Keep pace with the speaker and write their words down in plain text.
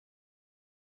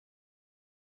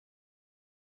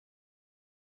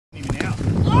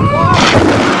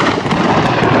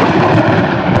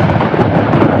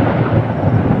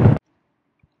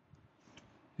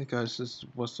Guys, this is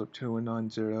What's Up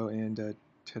 2190, and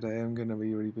today I'm going to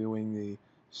be reviewing the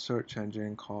search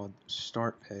engine called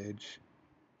Startpage,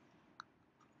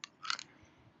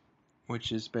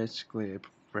 which is basically a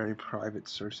very private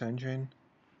search engine.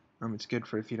 It's good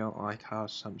for if you don't like how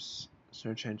some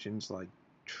search engines like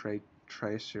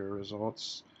trace your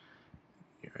results,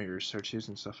 your searches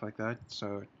and stuff like that.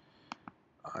 So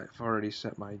I've already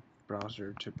set my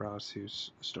browser to browse to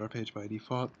Startpage by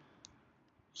default.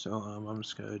 So I'm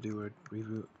just going to do a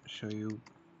review, show you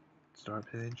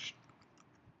Startpage.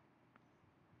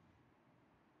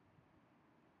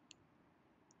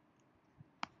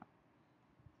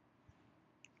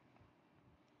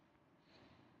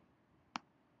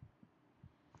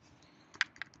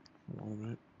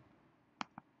 Moment.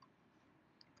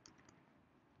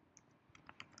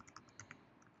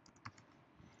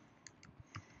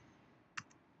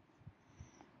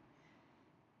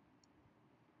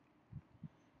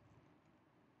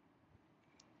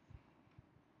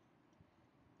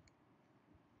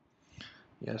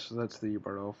 Yeah, so that's the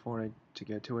URL for it to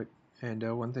get to it. And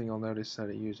one thing you'll notice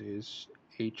that it uses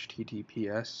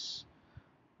HTTPS,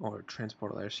 or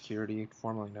Transport Layer Security,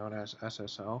 formerly known as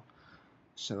SSL,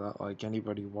 so that like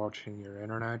anybody watching your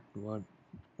internet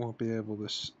won't be able to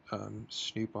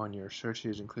snoop on your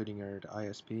searches, including your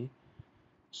ISP.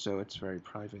 So it's very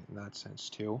private in that sense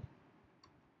too.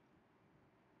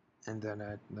 And then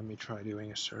let me try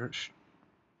doing a search.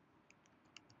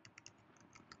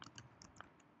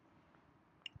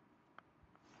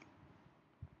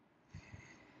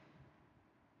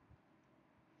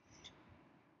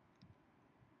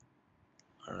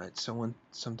 Alright, so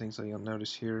some things that you'll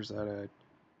notice here is that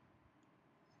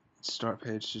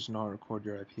Startpage does not record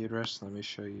your IP address. Let me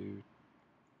show you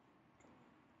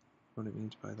what it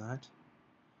means by that.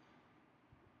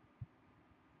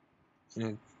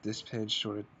 And this page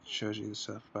sort of shows you the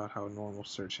stuff about how normal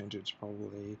search engines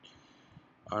probably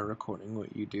are recording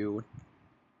what you do,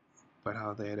 but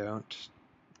how they don't,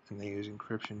 and they use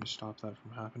encryption to stop that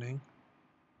from happening.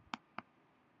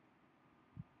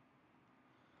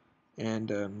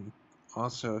 And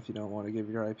also, if you don't want to give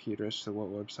your IP address to what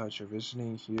websites you're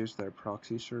visiting, use their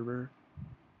proxy server.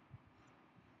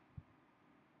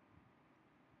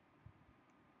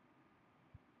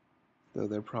 Though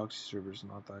their proxy server is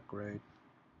not that great,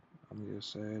 I'm gonna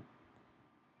say it.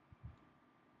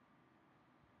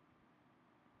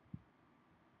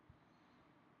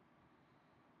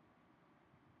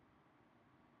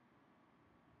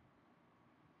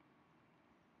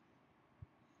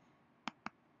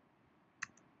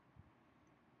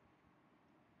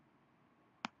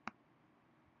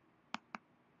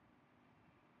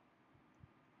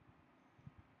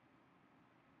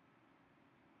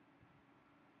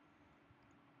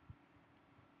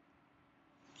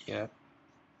 Yeah,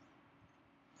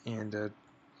 and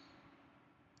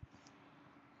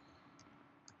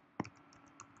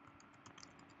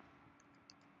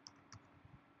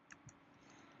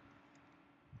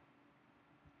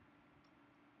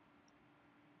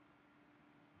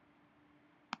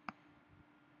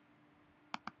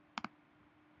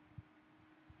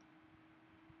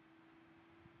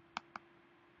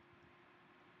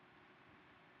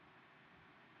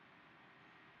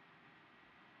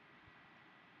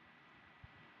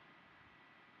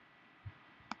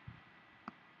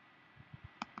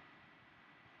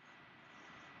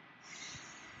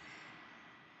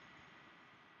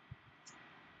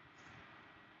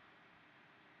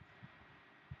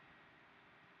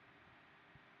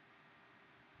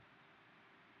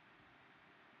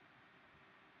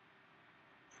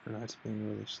Internet's being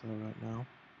really slow right now.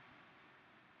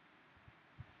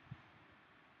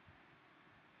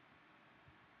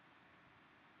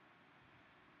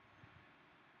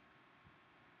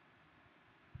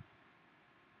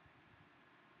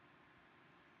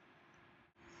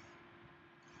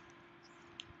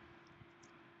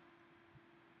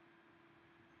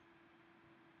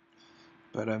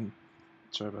 But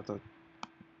sorry about that.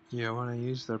 Yeah, when I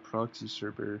use their proxy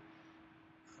server,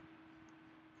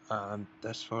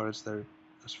 as far as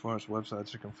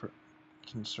websites are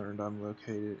concerned, I'm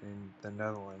located in the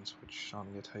Netherlands, which I'm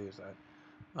gonna tell you is that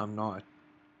I'm not.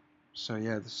 So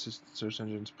yeah, the search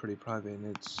engine's pretty private,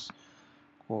 and it's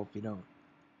cool if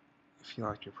you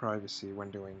like your privacy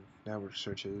when doing network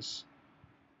searches.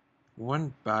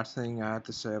 One bad thing I have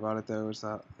to say about it though is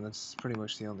that, and that's pretty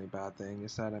much the only bad thing,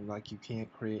 is that you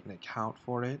can't create an account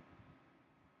for it.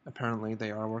 Apparently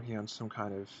they are working on some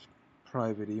kind of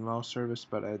private email service,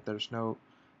 but I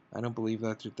don't believe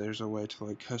that there's a way to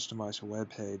like customize a web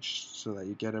page so that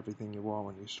you get everything you want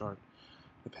when you start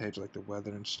the page, like the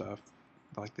weather and stuff,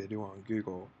 like they do on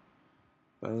Google.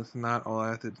 But other than that, all I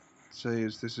have to say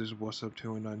is this is What's Up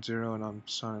 2190, and I'm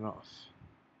signing off.